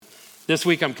This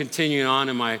week I'm continuing on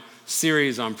in my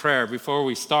series on prayer. Before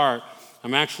we start,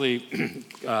 I'm actually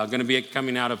going to be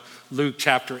coming out of Luke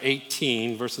chapter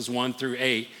 18, verses 1 through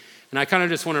 8. And I kind of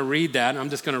just want to read that. I'm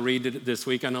just going to read it this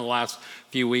week. I know the last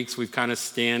few weeks we've kind of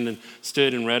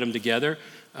stood and read them together.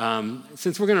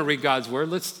 Since we're going to read God's word,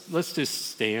 let's just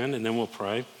stand and then we'll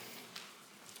pray.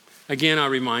 Again, I'll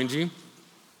remind you,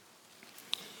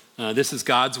 this is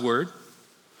God's word.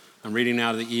 I'm reading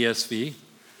out of the ESV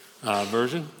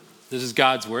version. This is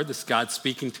God's word. This is God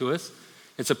speaking to us.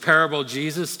 It's a parable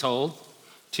Jesus told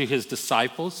to his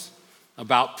disciples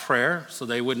about prayer so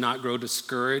they would not grow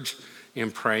discouraged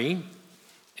in praying.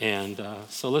 And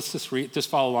so let's just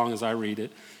follow along as I read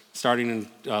it, starting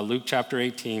in Luke chapter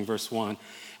 18, verse 1.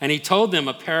 And he told them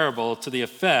a parable to the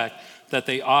effect that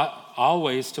they ought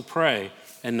always to pray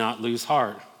and not lose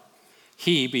heart.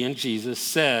 He, being Jesus,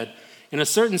 said, in a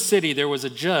certain city there was a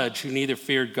judge who neither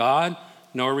feared God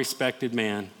nor respected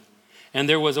man. And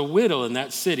there was a widow in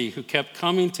that city who kept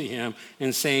coming to him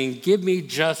and saying, give me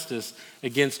justice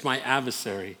against my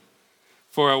adversary.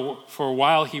 For a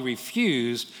while he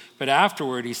refused, but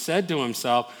afterward he said to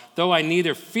himself, though I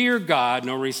neither fear God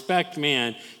nor respect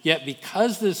man, yet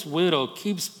because this widow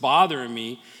keeps bothering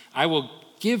me, I will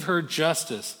give her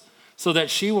justice, so that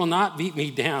she will not beat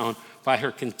me down by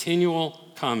her continual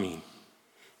coming.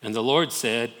 And the Lord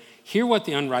said, hear what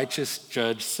the unrighteous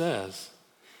judge says.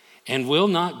 And will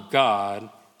not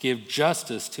God give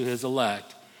justice to his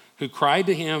elect, who cry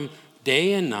to him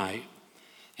day and night,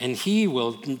 and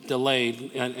will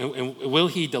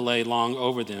he delay long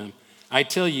over them? I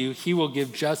tell you, he will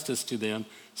give justice to them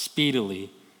speedily.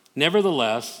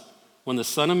 Nevertheless, when the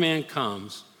Son of Man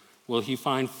comes, will he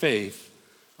find faith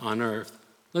on earth?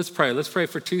 Let's pray. Let's pray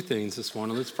for two things this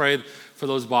morning. Let's pray for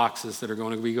those boxes that are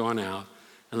going to be going out.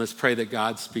 And let's pray that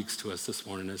God speaks to us this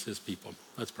morning as his people.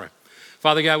 Let's pray.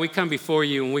 Father God, we come before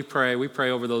you and we pray. We pray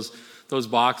over those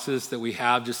boxes that we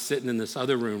have just sitting in this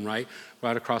other room, right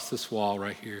across this wall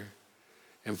right here.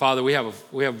 And Father, we have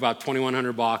about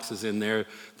 2,100 boxes in there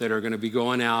that are going to be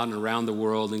going out and around the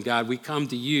world. And God, we come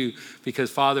to you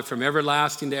because, Father, from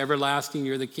everlasting to everlasting,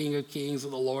 you're the King of kings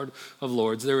and the Lord of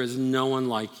lords. There is no one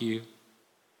like you.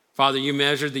 Father, you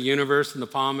measured the universe in the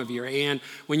palm of your hand.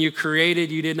 When you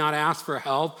created, you did not ask for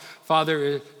help.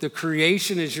 Father, the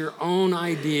creation is your own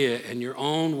idea and your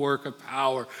own work of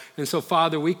power. And so,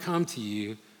 Father, we come to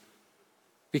you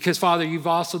because, Father, you've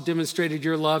also demonstrated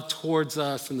your love towards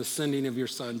us in the sending of your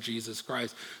Son, Jesus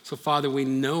Christ. So, Father, we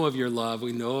know of your love.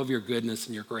 We know of your goodness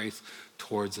and your grace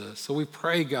towards us. So we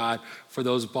pray, God, for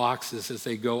those boxes as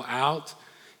they go out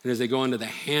and as they go into the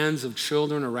hands of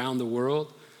children around the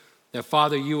world. That,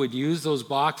 Father, you would use those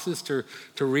boxes to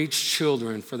reach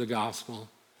children for the gospel.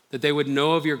 That they would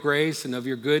know of your grace and of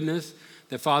your goodness.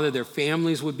 That, Father, their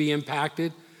families would be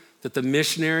impacted. That the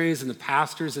missionaries and the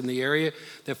pastors in the area,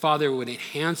 that, Father, would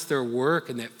enhance their work.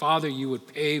 And that, Father, you would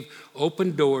pave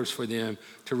open doors for them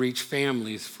to reach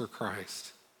families for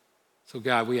Christ. So,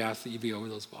 God, we ask that you be over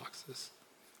those boxes.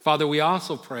 Father, we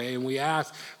also pray and we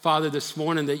ask, Father, this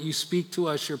morning that you speak to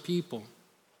us, your people.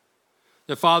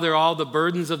 That, Father, all the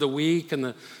burdens of the week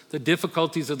and the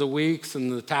difficulties of the weeks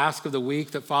and the task of the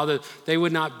week, that, Father, they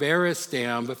would not bear us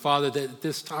down, but, Father, that at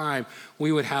this time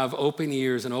we would have open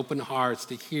ears and open hearts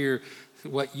to hear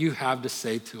what you have to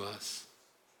say to us.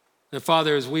 That,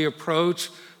 Father, as we approach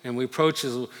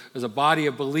as a body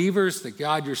of believers, that,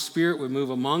 God, your Spirit would move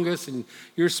among us and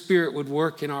your Spirit would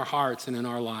work in our hearts and in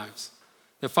our lives.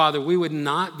 That, Father, we would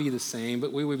not be the same,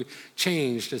 but we would be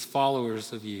changed as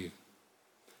followers of you.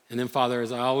 And then, Father,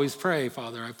 as I always pray,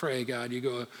 Father, I pray, God, you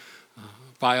go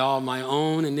by all my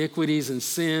own iniquities and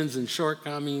sins and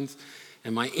shortcomings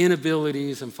and my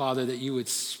inabilities, and, Father, that you would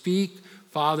speak,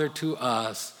 Father, to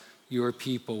us, your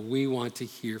people. We want to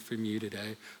hear from you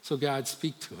today. So, God,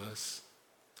 speak to us.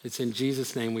 It's in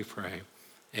Jesus' name we pray.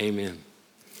 Amen.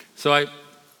 So I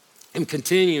am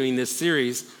continuing this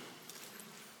series.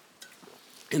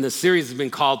 And the series has been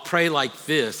called Pray Like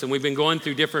This. And we've been going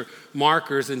through different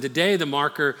markers. And today the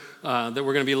marker that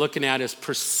we're going to be looking at is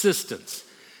persistence.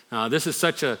 This is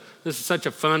such a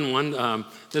fun one.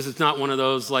 This is not one of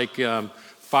those like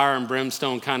fire and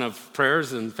brimstone kind of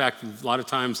prayers. In fact, a lot of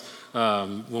times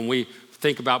when we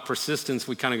think about persistence,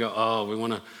 we kind of go, oh, we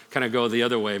want to kind of go the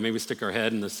other way. Maybe stick our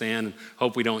head in the sand and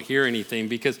hope we don't hear anything.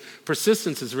 Because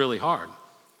persistence is really hard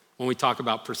when we talk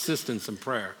about persistence in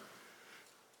prayer.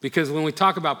 Because when we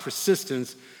talk about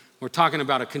persistence, we're talking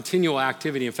about a continual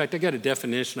activity. In fact, I got a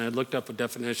definition. I looked up a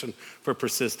definition for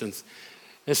persistence.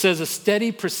 It says a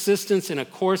steady persistence in a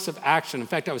course of action. In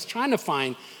fact, I was trying to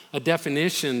find a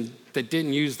definition that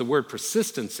didn't use the word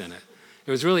persistence in it.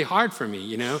 It was really hard for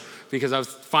me, because I was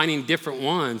finding different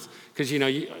ones. Because,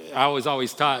 I was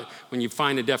always taught when you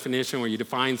find a definition where you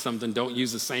define something, don't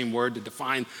use the same word to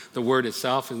define the word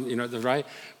itself, and right?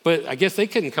 But I guess they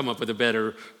couldn't come up with a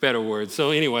better word. So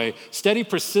anyway, steady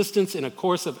persistence in a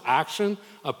course of action,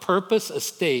 a purpose, a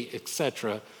state,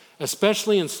 etc.,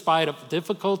 especially in spite of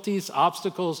difficulties,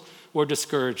 obstacles, or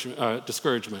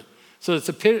discouragement. So it's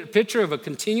a picture of a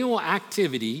continual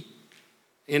activity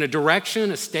in a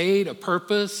direction, a state, a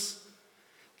purpose,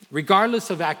 regardless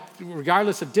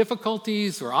of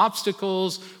difficulties or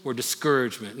obstacles or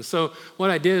discouragement. And so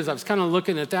what I did is I was kind of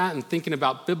looking at that and thinking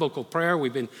about biblical prayer.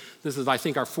 This is, I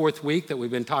think, our 4th week that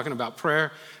we've been talking about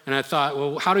prayer. And I thought,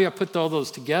 well, how do I put all those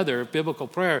together, biblical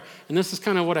prayer? And this is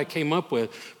kind of what I came up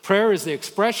with. Prayer is the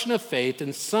expression of faith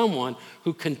in someone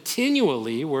who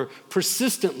continually or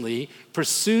persistently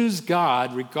pursues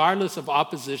God regardless of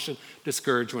opposition,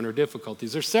 discouragement, or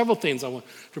difficulties. There's several things I want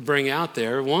to bring out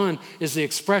there. One is the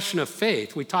expression of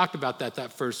faith. We talked about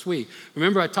that first week.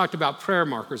 Remember, I talked about prayer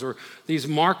markers, or these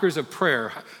markers of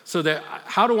prayer. So that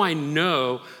how do I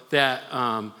know that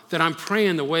I'm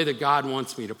praying the way that God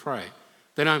wants me to pray?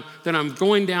 That I'm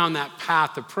going down that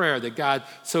path of prayer that God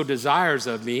so desires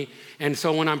of me. And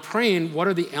so when I'm praying, what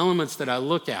are the elements that I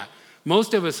look at?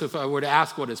 Most of us, if I were to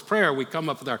ask what is prayer, we come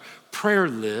up with our prayer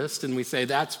list and we say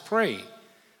that's praying.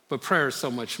 But prayer is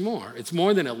so much more. It's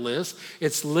more than a list.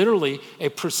 It's literally a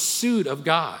pursuit of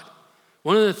God.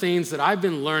 One of the things that I've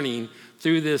been learning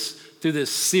through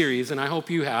this series, and I hope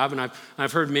you have, and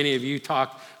I've heard many of you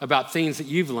talk about things that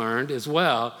you've learned as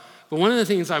well. But one of the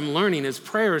things I'm learning is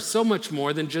prayer is so much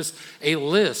more than just a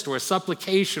list or a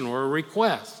supplication or a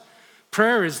request.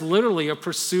 Prayer is literally a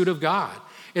pursuit of God.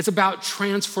 It's about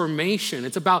transformation.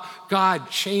 It's about God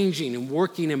changing and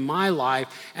working in my life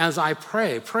as I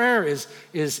pray. Prayer is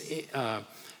an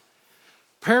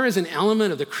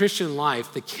element of the Christian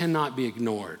life that cannot be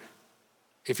ignored.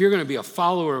 If you're going to be a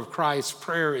follower of Christ,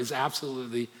 prayer is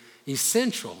absolutely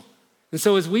essential. And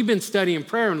so as we've been studying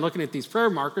prayer and looking at these prayer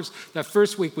markers, that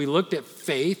first week we looked at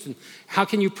faith and how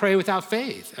can you pray without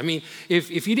faith? I mean,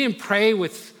 if you didn't pray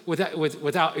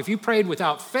if you prayed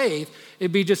without faith,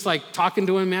 it'd be just like talking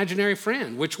to an imaginary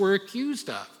friend, which we're accused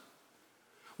of.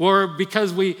 Or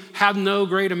because we have no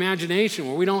great imagination,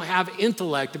 or we don't have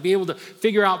intellect to be able to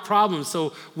figure out problems,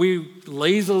 so we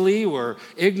lazily or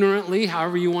ignorantly,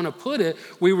 however you want to put it,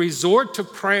 we resort to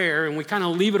prayer and we kind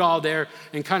of leave it all there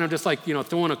and kind of just like,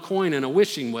 throwing a coin in a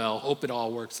wishing well, hope it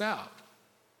all works out.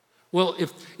 Well,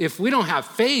 if we don't have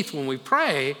faith when we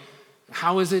pray,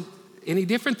 how is it any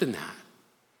different than that?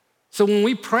 So when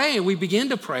we pray, we begin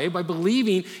to pray by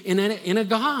believing in a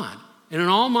God. And an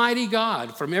almighty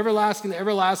God, from everlasting to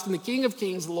everlasting, the King of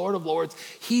kings, the Lord of lords,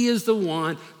 he is the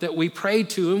one that we pray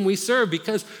to and we serve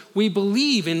because we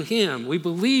believe in him. We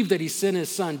believe that he sent his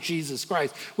son, Jesus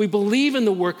Christ. We believe in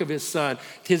the work of his son,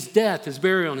 his death, his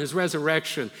burial, and his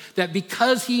resurrection. That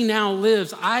because he now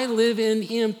lives, I live in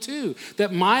him too.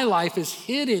 That my life is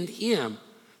hid in him.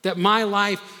 That my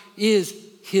life is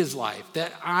his life.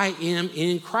 That I am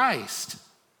in Christ.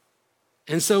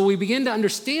 And so we begin to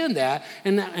understand that,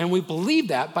 and we believe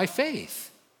that by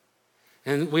faith.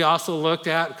 And we also looked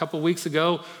at, a couple weeks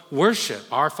ago, worship,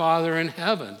 our Father in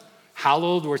heaven,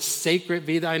 hallowed or sacred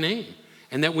be thy name,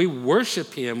 and that we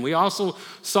worship him. We also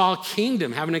saw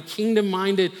kingdom, having a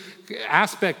kingdom-minded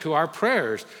aspect to our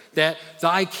prayers, that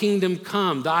thy kingdom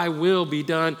come, thy will be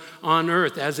done on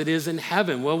earth as it is in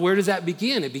heaven. Well, where does that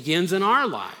begin? It begins in our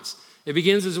lives. It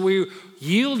begins as we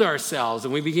yield ourselves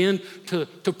and we begin to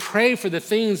pray for the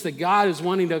things that God is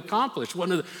wanting to accomplish.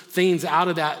 One of the things out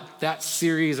of that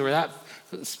series or that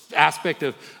aspect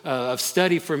of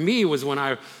study for me was when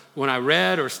I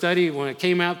read or studied, when it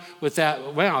came out with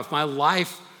that, wow,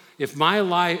 if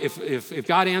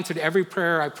God answered every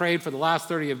prayer I prayed for the last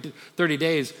 30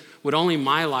 days, would only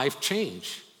my life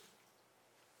change?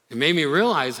 It made me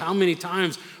realize how many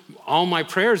times all my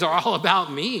prayers are all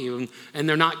about me, and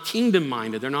they're not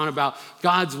kingdom-minded. They're not about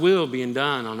God's will being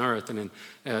done on earth and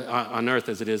on earth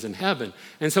as it is in heaven.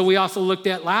 And so we also looked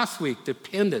at last week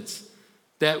dependence,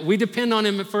 that we depend on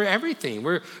him for everything.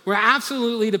 We're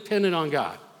absolutely dependent on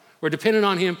God. We're dependent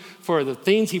on him for the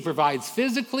things he provides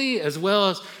physically as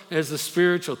well as the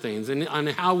spiritual things, and on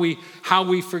how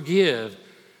we forgive.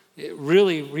 It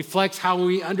really reflects how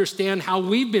we understand how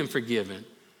we've been forgiven.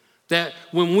 That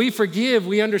when we forgive,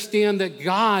 we understand that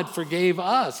God forgave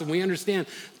us, and we understand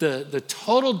the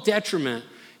total detriment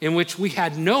in which we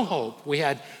had no hope, we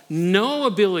had no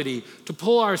ability to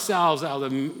pull ourselves out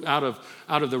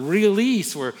of the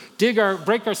release or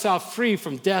break ourselves free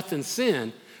from death and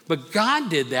sin. But God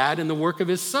did that in the work of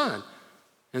his son.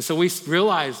 And so we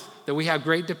realize that we have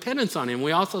great dependence on him.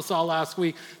 We also saw last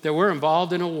week that we're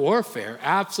involved in a warfare,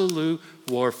 absolute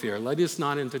warfare. Lead us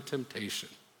not into temptation.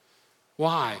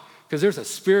 Why? Because there's a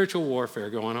spiritual warfare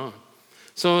going on.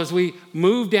 So as we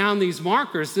move down these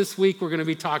markers, this week we're going to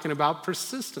be talking about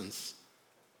persistence.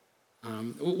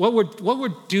 What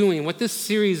we're doing, what this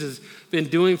series has been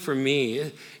doing for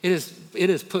me, it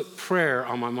has put prayer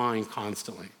on my mind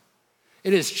constantly.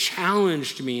 It has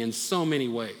challenged me in so many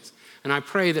ways. And I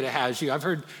pray that it has you. I've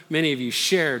heard many of you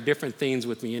share different things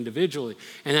with me individually,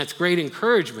 and that's great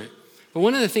encouragement. But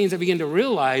one of the things I begin to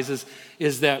realize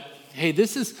is that, hey,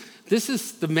 this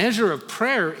is the measure of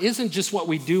prayer isn't just what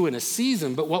we do in a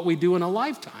season, but what we do in a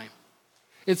lifetime.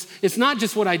 It's not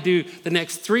just what I do the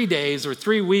next 3 days or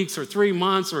 3 weeks or 3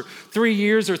 months or 3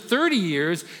 years or 30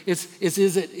 years.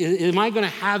 Am I going to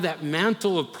have that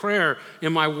mantle of prayer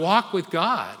in my walk with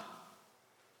God?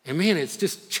 And man, it's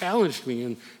just challenged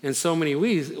me in so many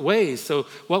ways. So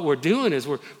what we're doing is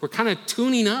we're kind of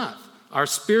tuning up our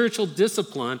spiritual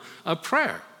discipline of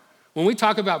prayer. When we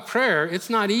talk about prayer,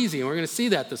 it's not easy. And we're going to see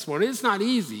that this morning. It's not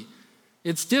easy.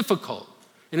 It's difficult.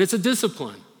 And it's a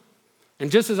discipline.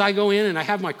 And just as I go in and I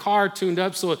have my car tuned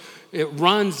up so it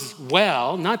runs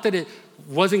well, not that it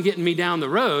wasn't getting me down the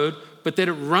road, but that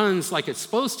it runs like it's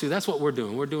supposed to, that's what we're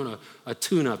doing. We're doing a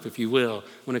tune-up, if you will,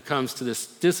 when it comes to this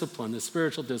discipline, this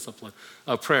spiritual discipline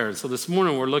of prayer. And so this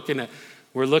morning we're looking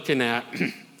at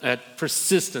at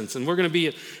persistence. And we're going to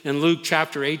be in Luke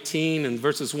chapter 18 and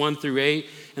verses 1 through 8.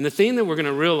 And the thing that we're going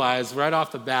to realize right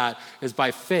off the bat is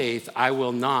by faith, I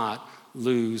will not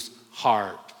lose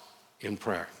heart in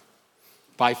prayer.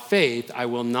 By faith, I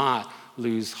will not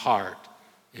lose heart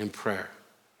in prayer.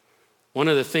 One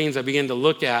of the things I begin to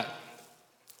look at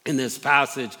in this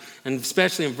passage, and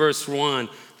especially in verse 1,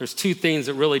 there's 2 things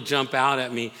that really jump out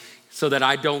at me so that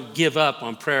I don't give up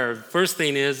on prayer. First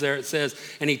thing is there it says,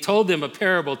 and he told them a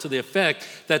parable to the effect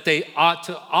that they ought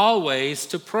to always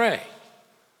to pray.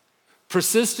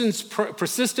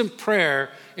 Persistent prayer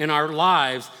in our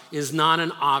lives is not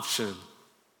an option.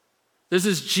 This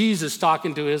is Jesus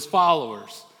talking to his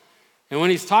followers. And when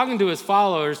he's talking to his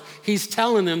followers, he's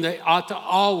telling them they ought to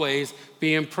always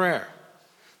be in prayer.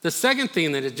 The second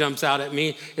thing that it jumps out at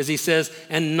me is he says,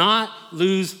 and not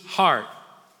lose heart.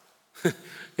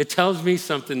 It tells me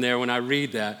something there when I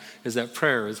read that, is that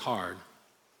prayer is hard.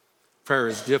 Prayer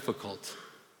is difficult.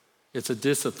 It's a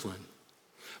discipline.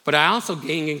 But I also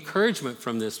gain encouragement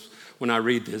from this when I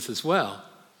read this as well.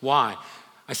 Why?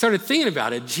 I started thinking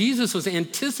about it. Jesus was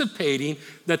anticipating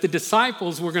that the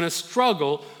disciples were going to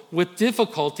struggle with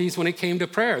difficulties when it came to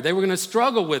prayer. They were going to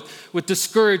struggle with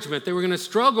discouragement. They were going to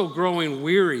struggle growing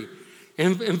weary.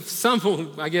 And in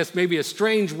some, I guess, maybe a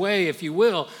strange way, if you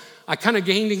will, I kind of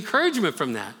gained encouragement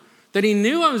from that. That he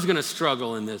knew I was going to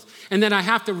struggle in this. And that I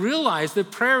have to realize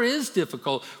that prayer is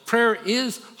difficult. Prayer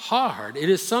is hard. It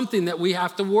is something that we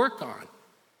have to work on.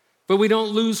 But we don't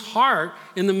lose heart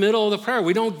in the middle of the prayer.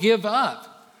 We don't give up.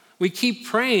 We keep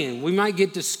praying. We might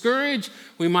get discouraged.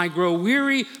 We might grow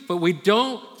weary, but we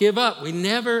don't give up. We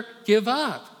never give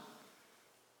up.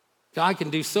 God can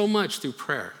do so much through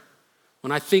prayer.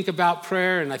 When I think about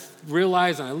prayer and I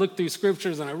realize and I look through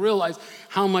scriptures and I realize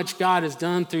how much God has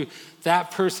done through that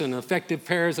person, effective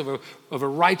prayers of a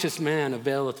righteous man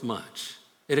availeth much.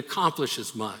 It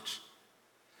accomplishes much.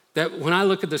 That when I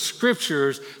look at the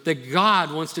scriptures, that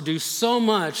God wants to do so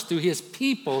much through his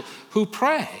people who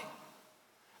pray.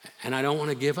 And I don't want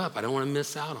to give up. I don't want to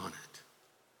miss out on it.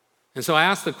 And so I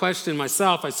asked the question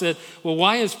myself. I said, well,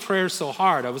 why is prayer so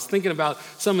hard? I was thinking about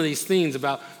some of these things,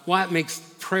 about why it makes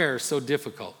prayer so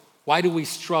difficult. Why do we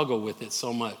struggle with it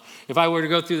so much? If I were to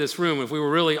go through this room, if we were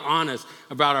really honest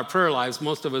about our prayer lives,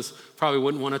 most of us probably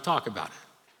wouldn't want to talk about it.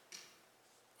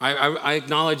 I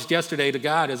acknowledged yesterday to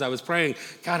God as I was praying,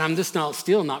 God, I'm just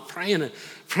still not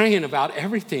praying about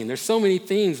everything. There's so many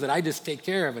things that I just take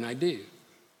care of and I do.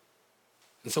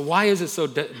 And so why is it so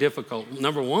difficult?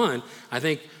 Number one, I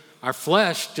think our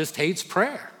flesh just hates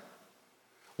prayer.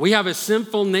 We have a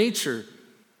sinful nature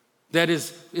that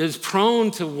is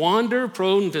prone to wander,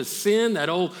 prone to sin, that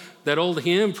old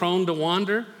hymn, prone to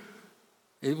wander.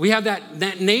 We have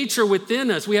that nature within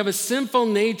us. We have a sinful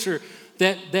nature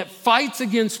that fights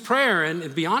against prayer. And to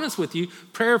be honest with you,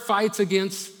 prayer fights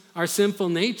against our sinful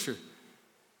nature.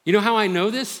 You know how I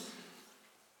know this?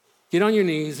 Get on your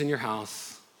knees in your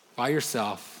house by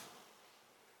yourself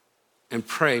and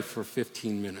pray for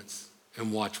 15 minutes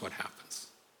and watch what happens.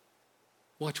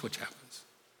 Watch what happens.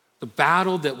 The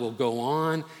battle that will go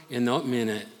on in that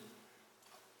minute,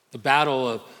 the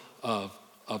battle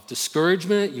of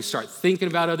discouragement, you start thinking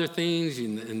about other things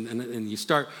and you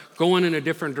start going in a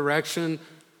different direction.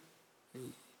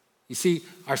 You see,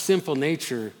 our sinful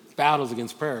nature battles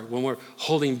against prayer. When we're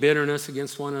holding bitterness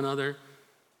against one another,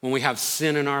 when we have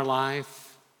sin in our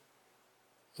life,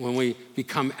 when we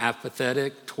become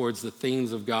apathetic towards the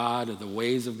things of God and the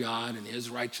ways of God and his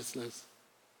righteousness,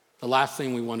 the last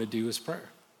thing we want to do is prayer.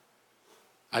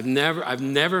 I've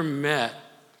never met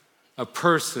a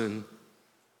person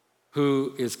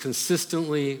who is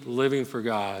consistently living for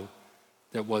God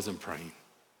that wasn't praying.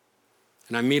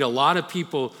 And I meet a lot of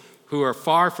people who are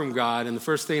far from God, and the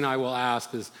first thing I will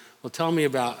ask is, well, tell me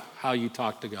about how you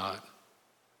talk to God.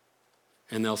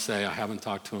 And they'll say, I haven't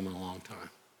talked to him in a long time.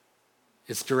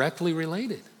 It's directly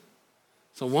related.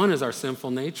 So one is our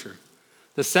sinful nature.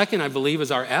 The second, I believe,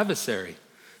 is our adversary,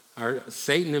 our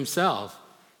Satan himself.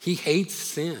 He hates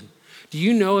sin. Do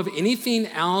you know of anything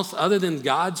else other than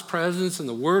God's presence and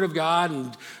the Word of God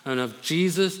and of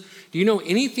Jesus? Do you know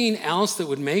anything else that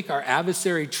would make our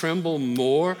adversary tremble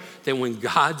more than when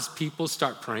God's people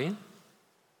start praying?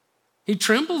 He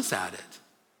trembles at it.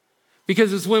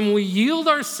 Because it's when we yield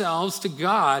ourselves to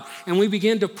God and we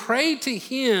begin to pray to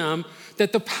him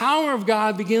that the power of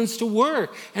God begins to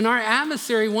work. And our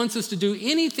adversary wants us to do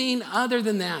anything other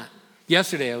than that.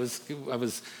 Yesterday, I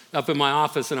was up in my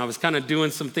office and I was kind of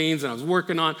doing some things and I was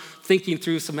working on thinking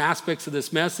through some aspects of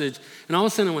this message. And all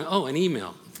of a sudden I went, an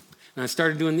email. And I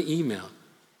started doing the email.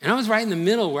 And I was right in the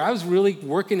middle where I was really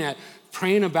working at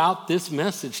praying about this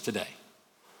message today.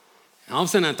 And all of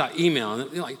a sudden I thought email.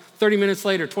 And like 30 minutes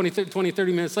later,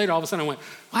 30 minutes later, all of a sudden I went,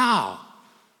 wow,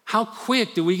 how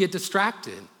quick do we get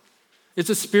distracted? It's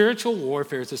a spiritual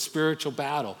warfare. It's a spiritual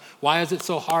battle. Why is it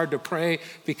so hard to pray?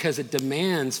 Because it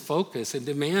demands focus. It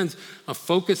demands a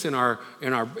focus in our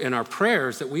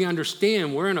prayers that we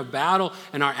understand we're in a battle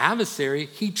and our adversary,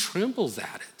 he trembles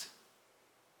at it.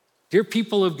 Dear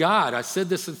people of God, I said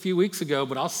this a few weeks ago,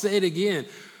 but I'll say it again.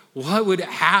 What would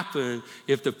happen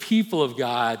if the people of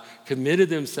God committed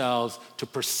themselves to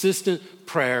persistent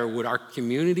prayer? Would our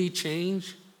community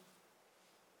change?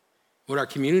 Would our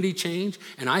community change?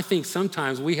 And I think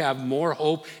sometimes we have more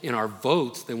hope in our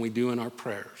votes than we do in our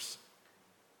prayers.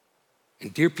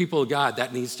 And dear people of God,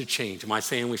 that needs to change. Am I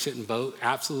saying we shouldn't vote?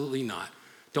 Absolutely not.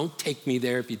 Don't take me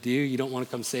there. If you do, you don't want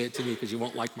to come say it to me because you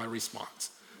won't like my response.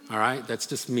 All right? That's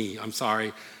just me. I'm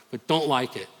sorry, but don't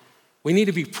like it. We need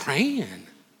to be praying.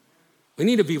 We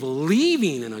need to be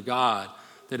believing in a God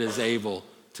that is able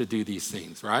to do these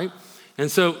things, right? And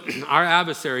so our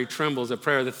adversary trembles at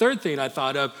prayer. The third thing I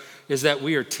thought of is that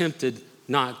we are tempted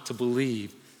not to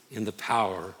believe in the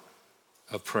power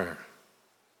of prayer.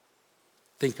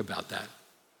 Think about that.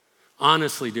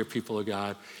 Honestly, dear people of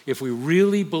God, if we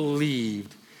really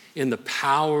believed in the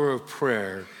power of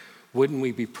prayer, wouldn't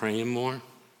we be praying more?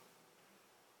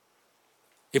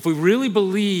 If we really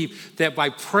believe that by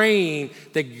praying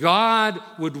that God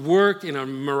would work in a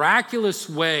miraculous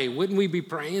way, wouldn't we be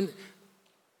praying?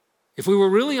 If we were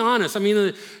really honest, I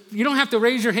mean, you don't have to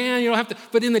raise your hand, you don't have to,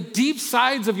 but in the deep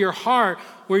sides of your heart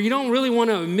where you don't really want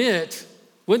to admit,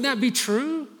 wouldn't that be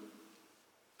true?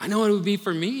 I know it would be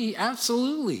for me,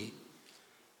 absolutely.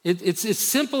 It's as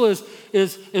simple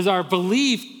as our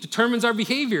belief determines our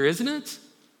behavior, isn't it?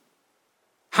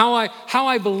 How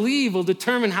I believe will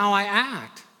determine how I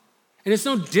act. And it's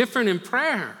no different in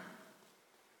prayer.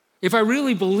 If I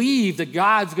really believe that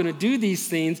God's going to do these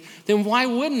things, then why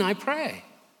wouldn't I pray?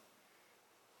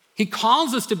 He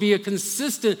calls us to be a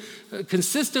consistent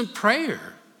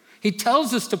prayer. He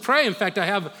tells us to pray. In fact, I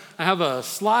have a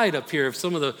slide up here of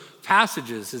some of the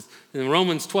passages. In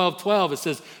Romans 12:12, it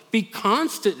says, be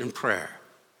constant in prayer.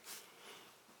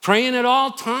 Praying at all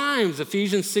times,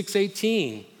 Ephesians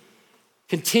 6:18.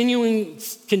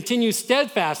 Continue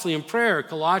steadfastly in prayer,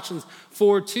 Colossians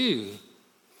 4:2.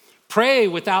 Pray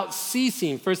without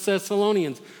ceasing, 1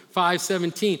 Thessalonians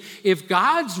 5:17. If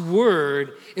God's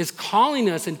word is calling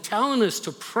us and telling us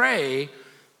to pray,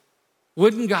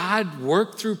 wouldn't God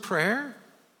work through prayer?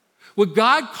 Would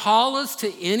God call us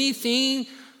to anything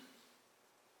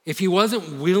if he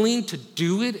wasn't willing to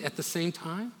do it at the same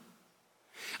time?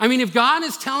 I mean, if God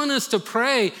is telling us to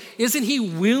pray, isn't he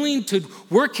willing to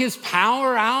work his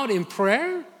power out in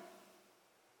prayer?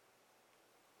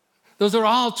 Those are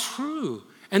all true.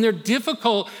 And they're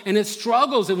difficult and it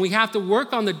struggles and we have to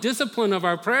work on the discipline of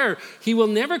our prayer. He will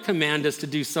never command us to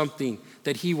do something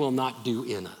that he will not do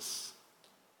in us.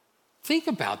 Think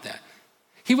about that.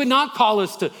 He would not call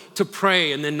us to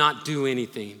pray and then not do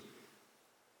anything.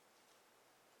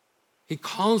 He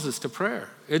calls us to prayer.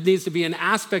 It needs to be an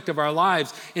aspect of our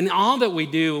lives in all that we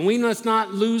do. And we must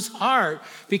not lose heart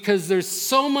because there's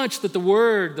so much that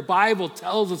the Bible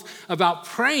tells us about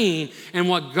praying and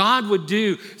what God would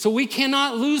do. So we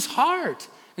cannot lose heart.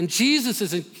 And Jesus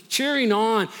is cheering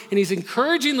on, and he's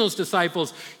encouraging those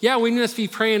disciples. Yeah, we must be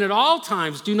praying at all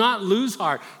times. Do not lose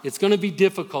heart. It's going to be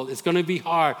difficult. It's going to be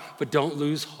hard, but don't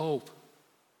lose hope.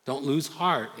 Don't lose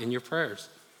heart in your prayers.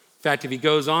 In fact, if he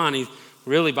goes on, he's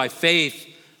really by faith,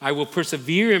 I will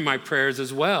persevere in my prayers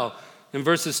as well. In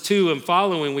verses 2 and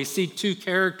following, we see two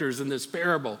characters in this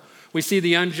parable. We see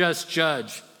the unjust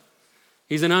judge.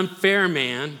 He's an unfair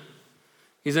man.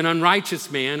 He's an unrighteous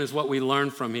man, is what we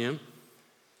learn from him.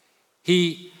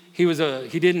 He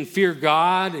didn't fear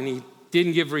God, and he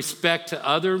didn't give respect to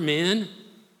other men.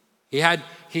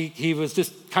 He was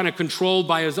just kind of controlled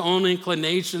by his own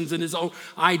inclinations and his own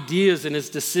ideas and his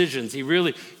decisions. He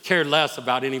really cared less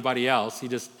about anybody else. He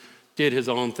just did his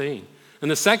own thing.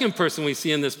 And the second person we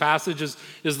see in this passage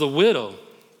is the widow.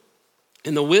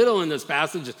 And the widow in this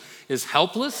passage is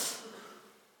helpless.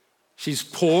 She's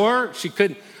poor.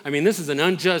 This is an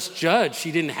unjust judge.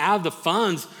 She didn't have the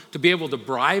funds to be able to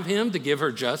bribe him to give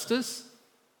her justice.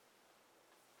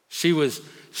 She was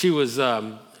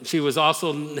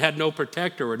also had no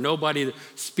protector or nobody to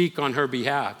speak on her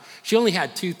behalf. She only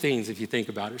had two things, if you think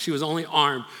about it. She was only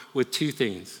armed with two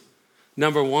things.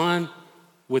 Number one,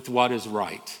 with what is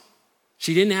right.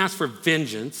 She didn't ask for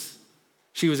vengeance.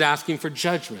 She was asking for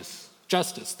justice.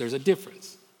 There's a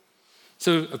difference.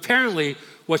 So apparently,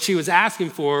 what she was asking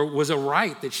for was a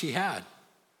right that she had.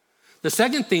 The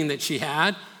second thing that she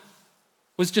had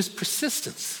was just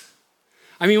persistence.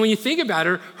 When you think about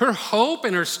her hope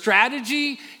and her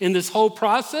strategy in this whole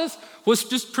process was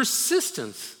just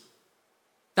persistence.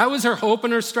 That was her hope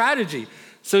and her strategy.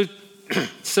 So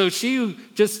she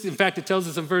just, in fact, it tells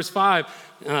us in verse 5,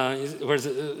 in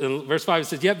verse 5 it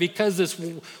says, yet because this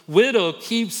widow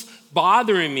keeps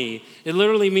bothering me, it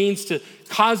literally means to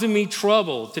causing me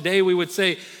trouble. Today we would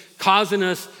say driving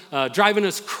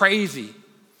us crazy.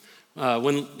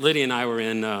 When Lydia and I were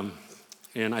in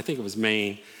I think it was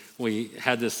Maine, we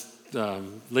had this,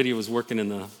 Lydia was working in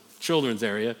the children's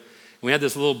area. And we had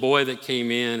this little boy that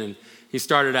came in, and he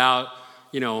started out,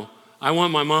 I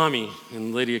want my mommy.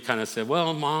 And Lydia kind of said,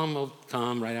 well, Mom will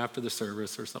come right after the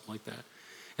service or something like that.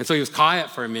 And so he was quiet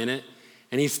for a minute,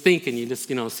 and he's thinking, you just,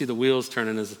 see the wheels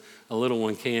turning as a little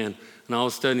one can. And all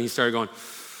of a sudden he started going,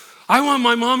 I want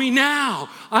my mommy now.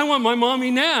 I want my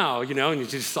mommy now, and you're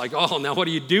just like, oh, now what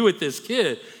do you do with this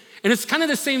kid? And it's kind of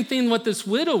the same thing what this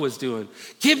widow was doing.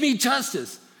 Give me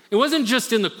justice. It wasn't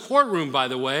just in the courtroom, by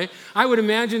the way. I would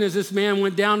imagine as this man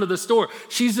went down to the store,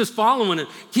 she's just following him.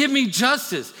 Give me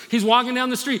justice. He's walking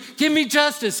down the street. Give me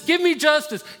justice. Give me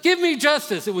justice. Give me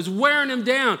justice. It was wearing him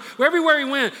down. Everywhere he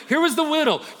went, here was the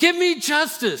widow. Give me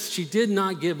justice. She did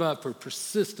not give up. Her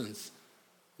persistence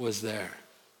was there.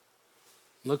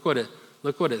 Look what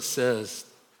it says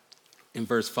in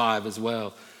verse 5 as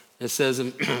well. It says in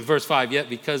verse 5, yet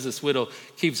because this widow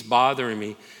keeps bothering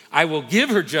me, I will give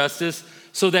her justice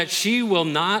so that she will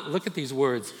not, look at these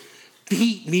words,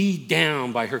 beat me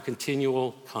down by her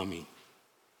continual coming.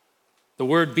 The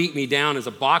word beat me down is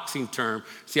a boxing term.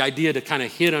 It's the idea to kind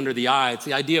of hit under the eye. It's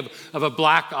the idea of a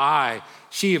black eye.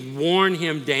 She had worn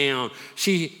him down.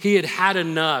 He had had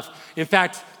enough. In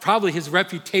fact, probably his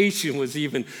reputation was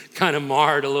even kind of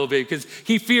marred a little bit because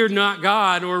he feared not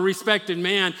God or respected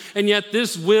man. And yet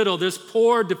this widow, this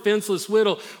poor, defenseless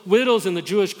widow, widows in the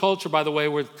Jewish culture, by the way,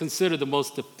 were considered the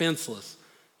most defenseless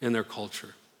in their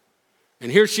culture.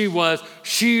 And here she was,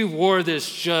 she wore this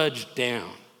judge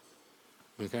down.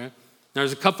 Okay? Now,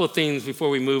 there's a couple of things before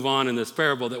we move on in this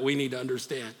parable that we need to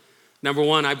understand. Number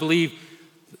one, I believe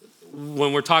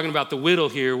when we're talking about the widow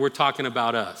here, we're talking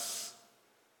about us,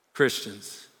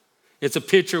 Christians. It's a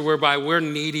picture whereby we're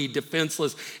needy,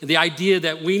 defenseless, and the idea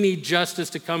that we need justice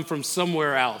to come from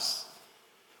somewhere else.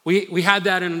 We had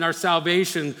that in our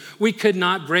salvation. We could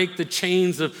not break the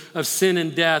chains of sin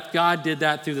and death. God did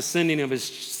that through the sending of his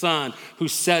Son who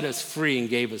set us free and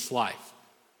gave us life.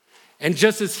 And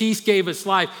just as he gave us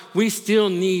life, we still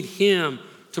need him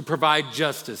to provide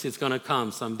justice. It's going to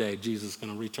come someday. Jesus is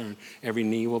going to return. Every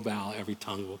knee will bow, every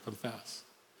tongue will confess.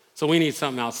 So we need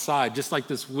something outside, just like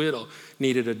this widow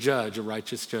needed a judge, a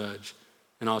righteous judge,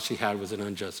 and all she had was an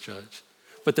unjust judge.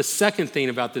 But the second thing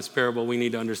about this parable we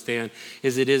need to understand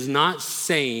is it is not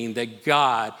saying that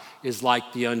God is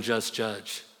like the unjust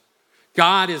judge.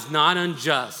 God is not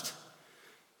unjust.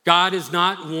 God is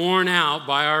not worn out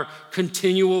by our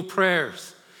continual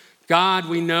prayers. God,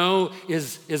 we know,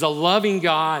 is a loving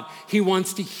God. He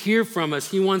wants to hear from us.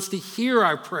 He wants to hear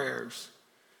our prayers.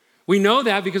 We know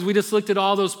that because we just looked at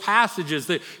all those passages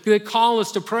that call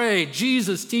us to pray.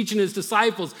 Jesus, teaching his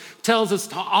disciples, tells us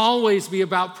to always be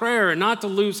about prayer and not to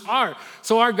lose heart.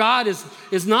 So our God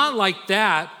is not like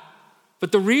that.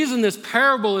 But the reason this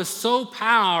parable is so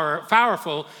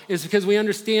powerful is because we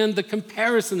understand the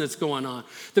comparison that's going on.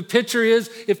 The picture is,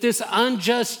 if this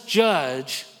unjust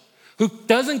judge who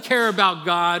doesn't care about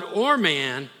God or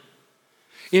man,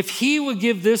 if he would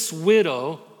give this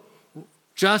widow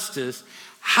justice,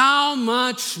 how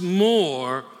much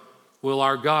more will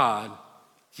our God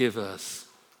give us?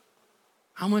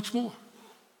 How much more?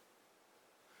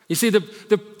 You see, the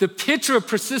picture of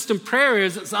persistent prayer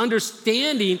is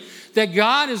understanding that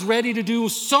God is ready to do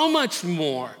so much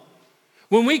more.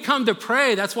 When we come to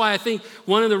pray, that's why I think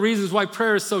one of the reasons why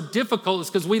prayer is so difficult is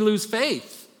because we lose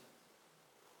faith.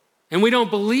 And we don't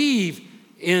believe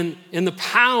in the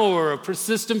power of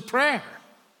persistent prayer.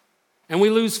 And we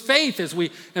lose faith as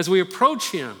we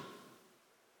approach him.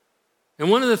 And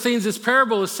one of the things this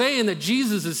parable is saying that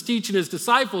Jesus is teaching his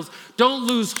disciples, don't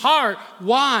lose heart.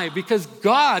 Why? Because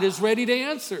God is ready to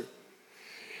answer.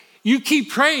 You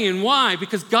keep praying. Why?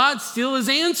 Because God still is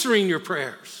answering your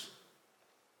prayers.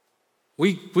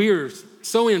 We are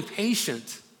so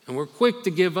impatient and we're quick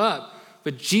to give up,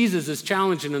 but Jesus is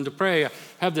challenging them to pray. I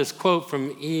have this quote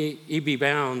from E.B.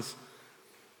 Bounds.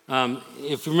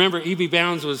 If you remember, E.B.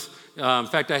 Bounds was, in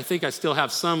fact, I think I still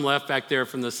have some left back there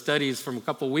from the studies from a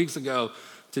couple weeks ago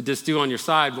to just do on your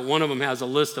side, but one of them has a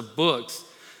list of books.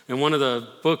 And one of the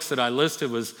books that I listed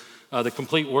was The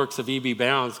Complete Works of E.B.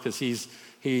 Bounds, because he's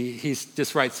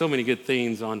just writes so many good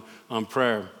things on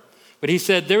prayer. But he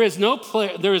said, there is no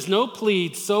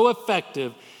plea so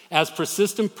effective as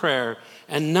persistent prayer,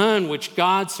 and none which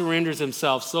God surrenders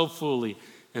himself so fully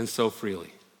and so freely.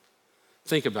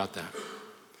 Think about that.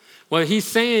 What he's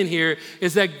saying here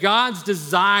is that God's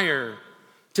desire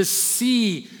to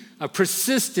see a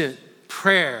persistent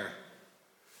prayer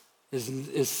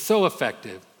is so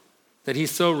effective that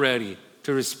he's so ready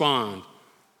to respond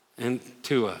and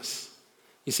to us.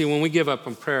 You see, when we give up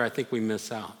on prayer, I think we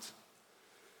miss out.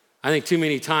 I think too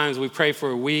many times we pray for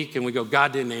a week and we go,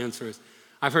 God didn't answer us.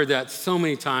 I've heard that so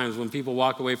many times when people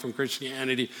walk away from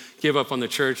Christianity, give up on the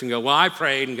church and go, well, I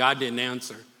prayed and God didn't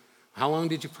answer. How long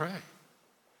did you pray?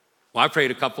 Well, I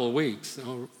prayed a couple of weeks.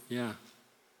 Oh, yeah.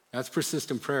 That's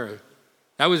persistent prayer.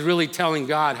 That was really telling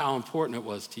God how important it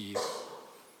was to you.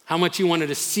 How much you wanted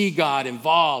to see God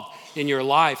involved in your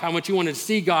life. How much you wanted to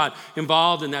see God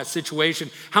involved in that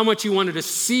situation. How much you wanted to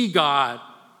see God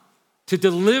to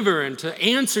deliver and to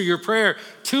answer your prayer.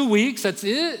 2 weeks, that's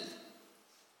it.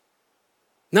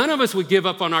 None of us would give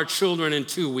up on our children in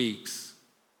 2 weeks.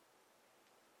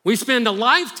 We spend a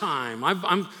lifetime.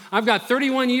 I've got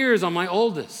 31 years on my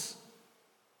oldest.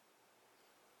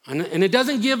 And it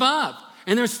doesn't give up.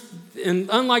 And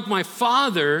unlike my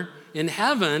Father in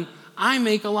heaven, I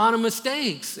make a lot of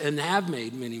mistakes and have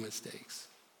made many mistakes.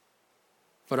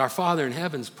 But our Father in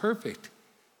heaven's perfect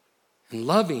and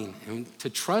loving and to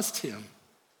trust him.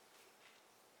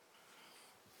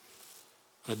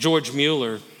 George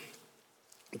Mueller,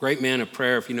 a great man of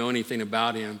prayer, if you know anything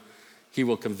about him, he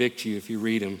will convict you if you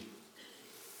read him.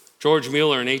 George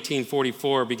Mueller in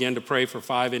 1844 began to pray for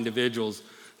 5 individuals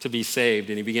to be saved,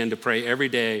 and he began to pray every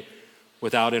day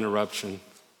without interruption.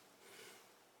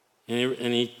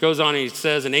 And he goes on and he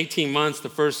says, in 18 months, the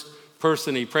first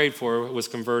person he prayed for was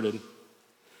converted.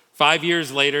 5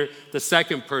 years later, the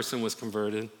second person was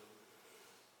converted.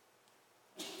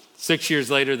 6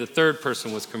 years later, the third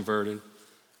person was converted.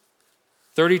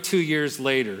 32 years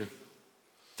later,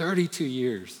 32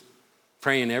 years,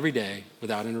 praying every day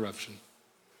without interruption.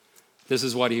 This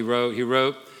is what he wrote. He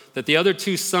wrote that the other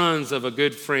 2 sons of a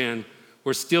good friend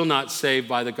were still not saved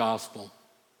by the gospel.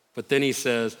 But then he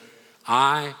says,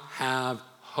 I have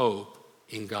hope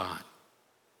in God.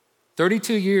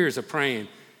 32 years of praying.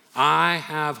 I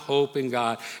have hope in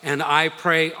God. And I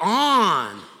pray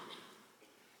on.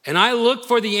 And I look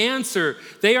for the answer.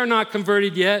 They are not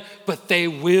converted yet, but they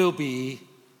will be.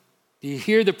 Do you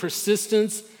hear the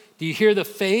persistence? Do you hear the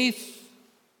faith?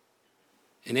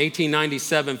 In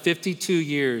 1897, 52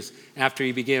 years after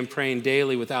he began praying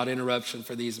daily without interruption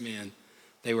for these men,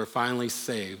 they were finally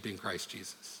saved in Christ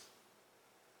Jesus.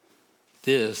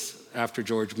 This after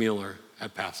George Mueller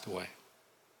had passed away.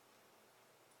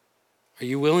 Are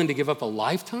you willing to give up a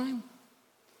lifetime?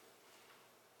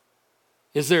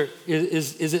 Is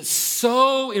it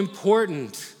so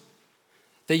important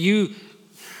that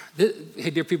hey,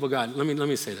 dear people of God, let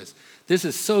me say this. This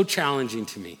is so challenging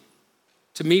to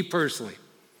me personally.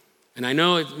 And I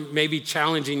know it may be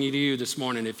challenging to you this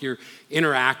morning if you're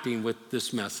interacting with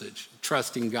this message,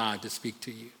 trusting God to speak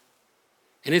to you.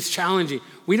 And it's challenging.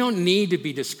 We don't need to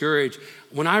be discouraged.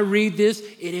 When I read this,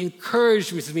 it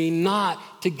encourages me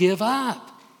not to give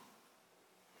up.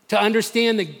 to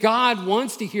understand that God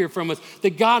wants to hear from us,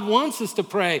 that God wants us to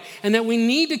pray, and that we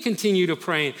need to continue to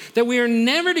pray, that we are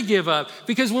never to give up,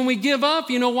 because when we give up,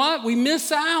 you know what? We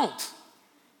miss out.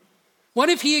 What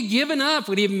if he had given up?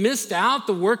 Would he have missed out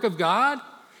the work of God?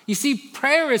 You see,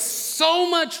 prayer is so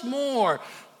much more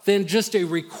than just a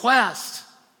request.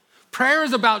 Prayer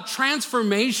is about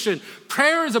transformation.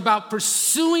 Prayer is about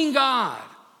pursuing God.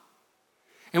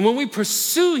 And when we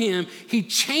pursue him, he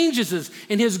changes us.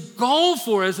 And his goal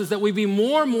for us is that we be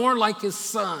more and more like his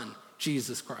son,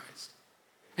 Jesus Christ.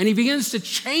 And he begins to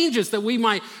change us that we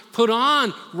might put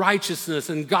on righteousness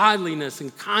and godliness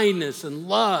and kindness and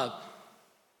love.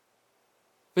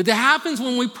 But that happens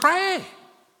when we pray.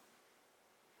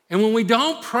 And when we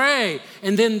don't pray,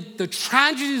 and then the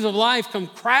tragedies of life come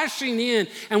crashing in,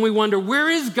 and we wonder, where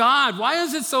is God? Why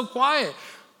is it so quiet?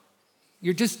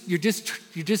 You just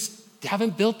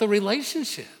haven't built the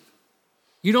relationship.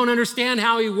 You don't understand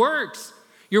how he works.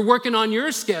 You're working on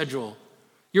your schedule.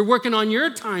 You're working on your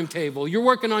timetable. You're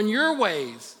working on your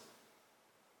ways.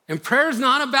 And prayer is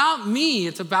not about me,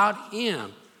 it's about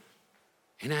him.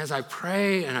 And as I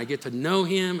pray and I get to know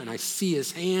him and I see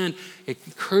his hand, it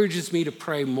encourages me to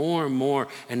pray more and more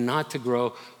and not to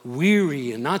grow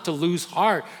weary and not to lose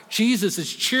heart. Jesus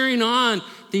is cheering on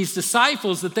these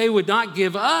disciples that they would not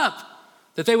give up,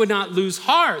 that they would not lose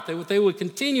heart, that they would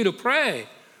continue to pray.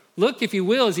 Look, if you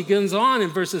will, as he goes on in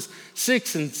verses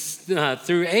 6 and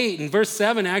through 8. In verse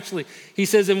 7, actually, he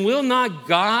says, "And will not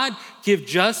God give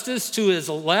justice to his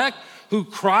elect who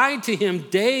cry to him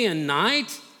day and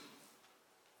night?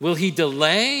 Will he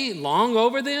delay long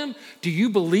over them? Do you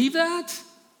believe that?"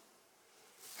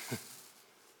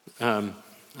 I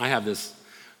have this.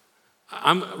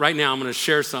 Right now, I'm going to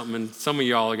share something, and some of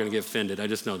y'all are going to get offended. I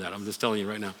just know that. I'm just telling you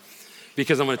right now.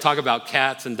 Because I'm going to talk about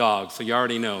cats and dogs, so you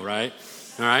already know, right?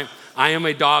 All right? I am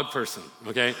a dog person,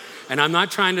 okay? And I'm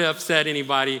not trying to upset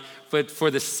anybody, but for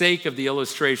the sake of the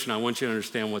illustration, I want you to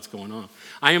understand what's going on.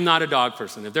 I am not a dog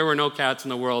person. If there were no cats in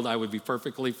the world, I would be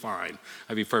perfectly fine.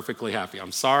 I'd be perfectly happy.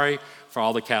 I'm sorry for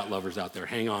all the cat lovers out there.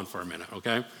 Hang on for a minute,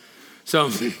 okay? So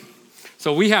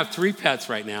we have 3 pets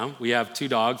right now. We have 2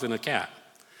 dogs and a cat.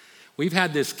 We've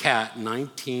had this cat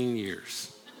 19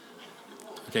 years.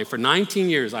 Okay, for 19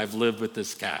 years, I've lived with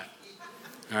this cat.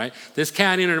 All right? This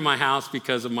cat entered my house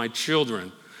because of my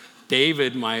children.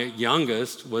 David, my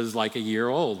youngest, was like a year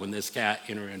old when this cat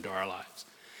entered into our lives.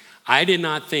 I did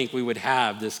not think we would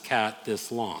have this cat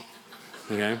this long,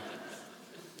 okay?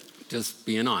 Just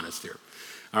being honest here,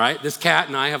 all right? This cat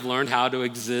and I have learned how to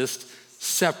exist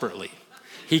separately.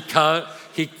 He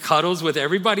cuddles with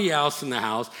everybody else in the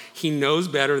house. He knows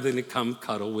better than to come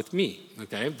cuddle with me,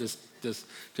 okay? Just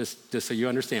so you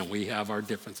understand, we have our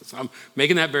differences. I'm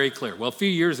making that very clear. Well, a few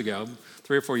years ago,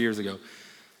 3 or 4 years ago,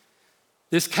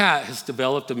 this cat has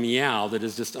developed a meow that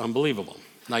is just unbelievable.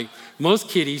 Like most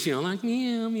kitties, like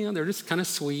meow, meow, they're just kind of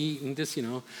sweet and just,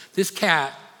 This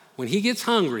cat, when he gets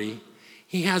hungry,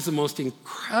 he has the most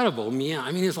incredible meow.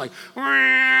 I mean, it's like,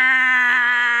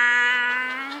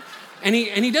 and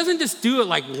he doesn't just do it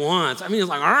like once. I mean, it's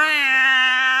like,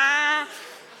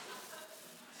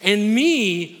 and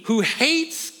me, who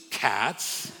hates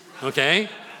cats, okay,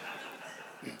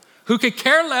 who could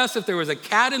care less if there was a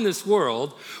cat in this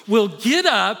world, will get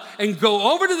up and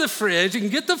go over to the fridge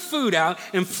and get the food out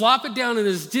and flop it down in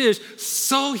his dish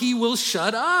so he will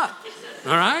shut up,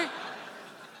 all right?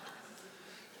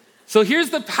 So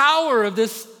here's the power of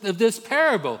this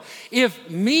parable. If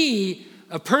me,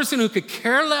 a person who could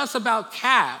care less about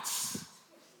cats,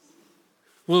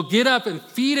 will get up and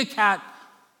feed a cat,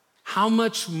 how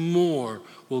much more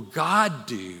will God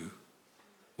do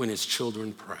when his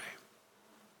children pray?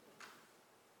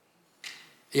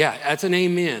 Yeah, that's an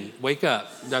amen. Wake up.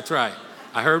 That's right.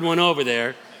 I heard one over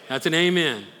there. That's an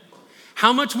amen.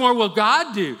 How much more will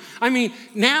God do? I mean,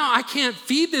 now I can't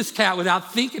feed this cat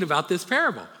without thinking about this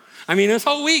parable. I mean, this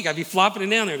whole week I'd be flopping it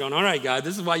down there going, all right, God,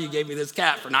 this is why you gave me this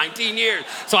cat for 19 years.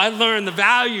 So I learned the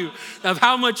value of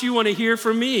how much you want to hear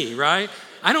from me, right?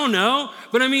 I don't know,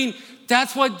 but I mean,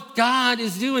 that's what God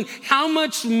is doing. How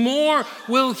much more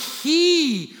will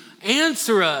he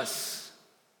answer us?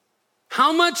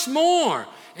 How much more?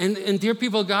 And dear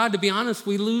people of God, to be honest,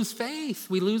 we lose faith.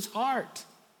 We lose heart.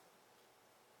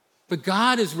 But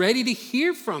God is ready to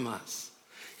hear from us.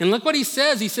 And look what he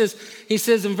says. He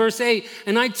says in verse 8,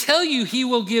 "And I tell you, he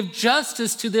will give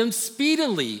justice to them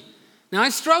speedily." Now I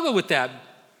struggle with that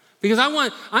because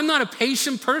I'm not a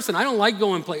patient person. I don't like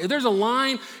going play. If there's a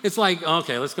line, it's like,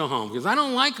 okay, let's go home. Because I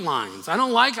don't like lines.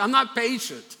 I'm not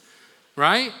patient,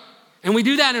 right? And we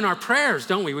do that in our prayers,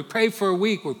 don't we? We pray for a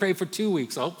week, we pray for 2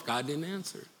 weeks. Oh, God didn't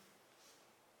answer.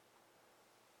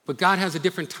 But God has a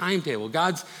different timetable.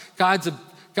 God's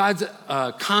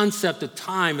concept of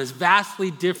time is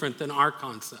vastly different than our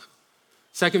concept.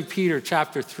 2 Peter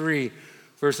chapter 3,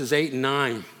 verses 8 and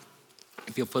 9,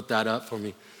 if you'll put that up for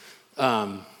me,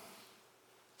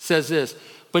 says this,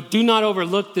 "But do not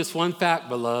overlook this one fact,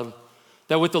 beloved,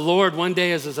 that with the Lord 1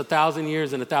 day is as 1,000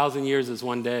 years, and 1,000 years is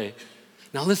 1 day."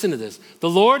 Now listen to this. "The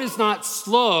Lord is not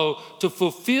slow to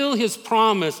fulfill his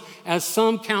promise, as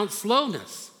some count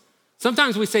slowness."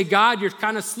 Sometimes we say, "God, you're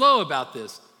kind of slow about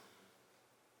this."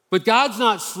 But God's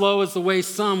not slow as the way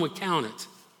some would count it,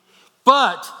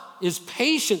 but is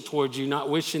patient towards you, not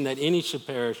wishing that any should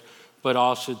perish, but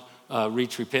all should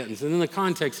reach repentance. And in the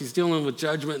context, he's dealing with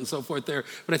judgment and so forth there.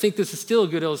 But I think this is still a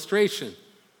good illustration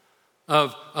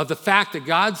of the fact that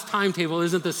God's timetable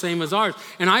isn't the same as ours.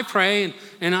 And I pray,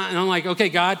 and I'm like, "Okay,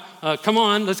 God, come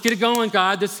on, let's get it going,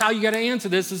 God. This is how you got to answer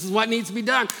this. This is what needs to be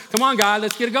done. Come on, God,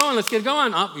 let's get it going, let's get it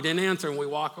going." Oh, you didn't answer, and we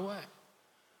walk away.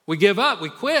 We give up, we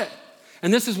quit.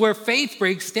 And this is where faith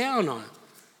breaks down on it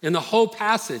in the whole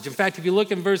passage. In fact, if you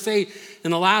look in verse 8,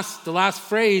 in the last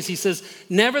phrase, he says,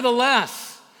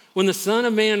 "Nevertheless, when the Son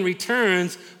of Man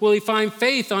returns, will he find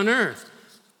faith on earth?"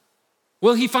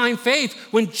 Will he find faith?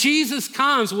 When Jesus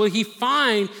comes, will he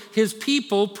find his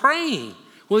people praying?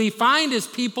 Will he find his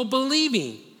people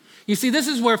believing? You see, this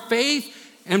is where faith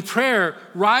and prayer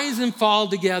rise and fall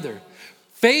together.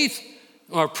 Faith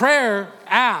or prayer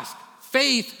asks,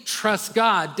 faith trusts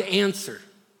God to answer.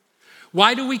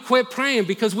 Why do we quit praying?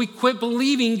 Because we quit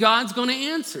believing God's going to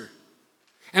answer.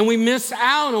 And we miss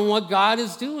out on what God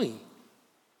is doing.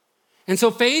 And so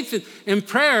faith and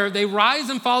prayer, they rise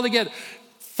and fall together.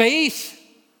 Faith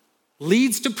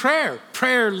leads to prayer.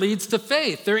 Prayer leads to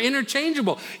faith. They're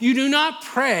interchangeable. You do not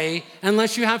pray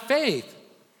unless you have faith.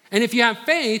 And if you have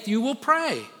faith, you will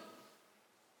pray.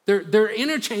 They're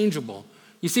interchangeable.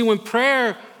 You see, when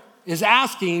prayer is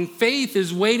asking, faith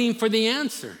is waiting for the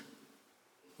answer.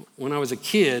 When I was a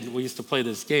kid, we used to play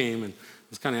this game, and I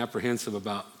was kind of apprehensive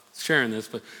about sharing this,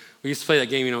 but we used to play that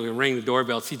game, we ring the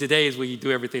doorbell. See, today's we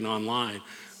do everything online.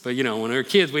 But, when we were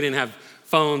kids, we didn't have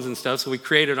phones and stuff, so we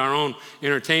created our own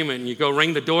entertainment, and you go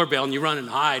ring the doorbell, and you run and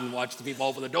hide and watch the people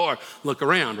open the door, look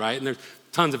around, right? And there's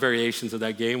tons of variations of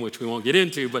that game, which we won't get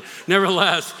into, but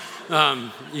nevertheless,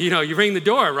 you ring the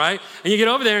door, right? And you get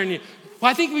over there, and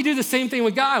I think we do the same thing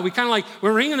with God. We kind of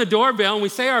we're ringing the doorbell, and we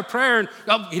say our prayer, and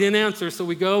he didn't answer, so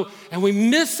we go, and we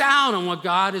miss out on what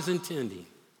God is intending.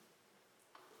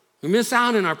 We miss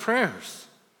out in our prayers.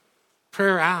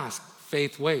 Prayer asks,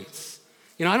 faith waits.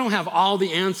 I don't have all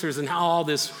the answers and how all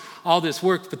this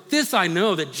works, but this I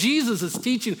know, that Jesus is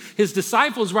teaching his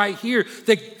disciples right here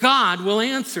that God will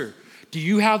answer. Do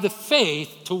you have the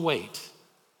faith to wait?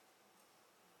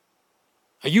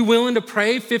 Are you willing to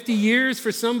pray 50 years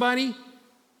for somebody?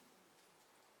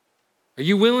 Are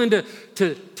you willing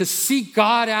to seek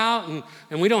God out?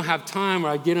 And we don't have time, or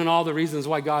I get in all the reasons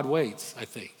why God waits, I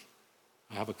think.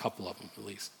 I have a couple of them at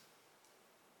least.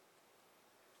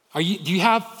 Do you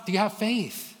have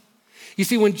faith? You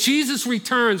see, when Jesus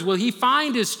returns, will he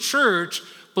find his church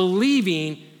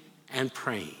believing and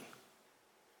praying?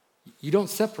 You don't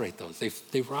separate those.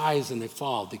 They rise and they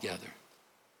fall together.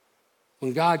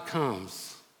 When God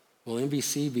comes, will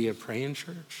NBC be a praying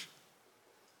church?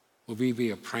 Will we be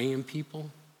a praying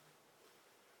people?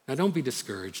 Now, don't be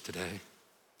discouraged today.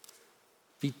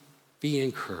 Be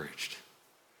encouraged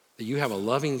that you have a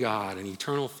loving God, an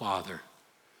eternal Father,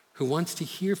 who wants to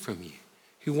hear from you,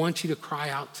 who wants you to cry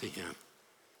out to him.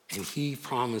 And he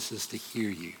promises to hear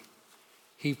you.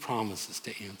 He promises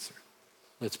to answer.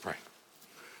 Let's pray.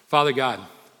 Father God,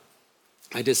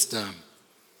 I just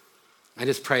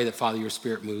pray that, Father, your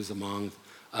Spirit moves among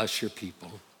us, your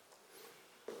people.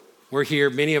 We're here,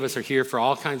 many of us are here for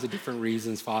all kinds of different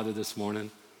reasons, Father, this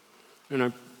morning.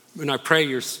 And I pray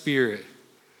your Spirit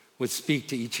would speak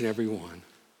to each and every one.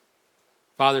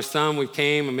 Father, some we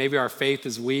came and maybe our faith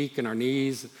is weak and our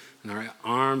knees and our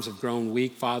arms have grown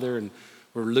weak, Father, and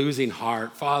we're losing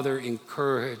heart. Father,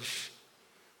 encourage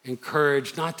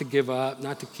not to give up,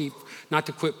 not to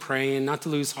quit praying, not to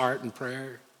lose heart in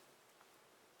prayer.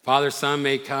 Father, some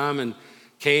may came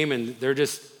and they're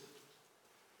just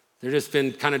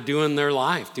been kind of doing their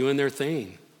life, doing their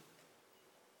thing,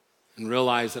 and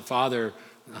realize that, Father,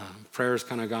 prayer's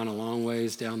kind of gone a long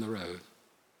ways down the road,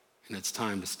 and it's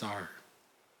time to start.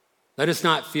 Let us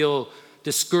not feel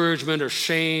discouragement or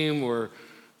shame, or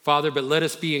Father, but let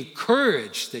us be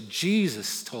encouraged that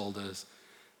Jesus told us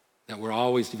that we're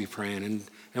always to be praying. And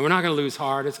we're not going to lose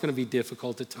heart. It's going to be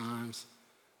difficult at times.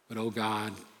 But, oh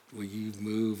God, will you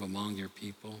move among your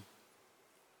people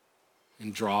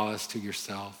and draw us to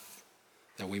yourself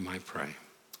that we might pray.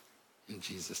 In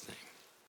Jesus' name.